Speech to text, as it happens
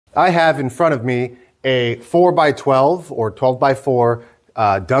I have in front of me a 4x12 or 12x4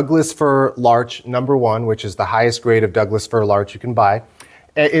 Douglas fir larch #1, which is the highest grade of Douglas fir larch you can buy.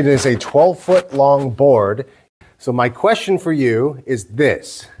 It is a 12-foot long board. So my question for you is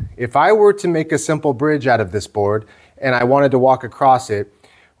this. If I were to make a simple bridge out of this board and I wanted to walk across it,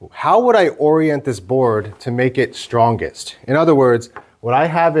 how would I orient this board to make it strongest? In other words, would I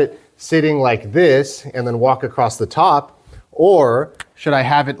have it sitting like this and then walk across the top? Or should I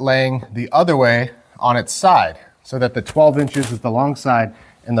have it laying the other way on its side so that the 12 inches is the long side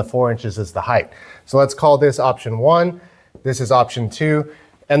and the 4 inches is the height? So let's call this option 1. This is option 2.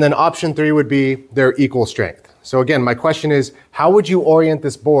 And then option 3 would be their equal strength. So again, my question is, how would you orient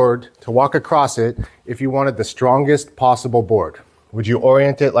this board to walk across it if you wanted the strongest possible board? Would you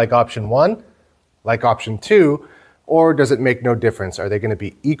orient it like option 1, like option 2, or does it make no difference? Are they going to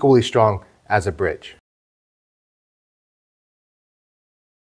be equally strong as a bridge?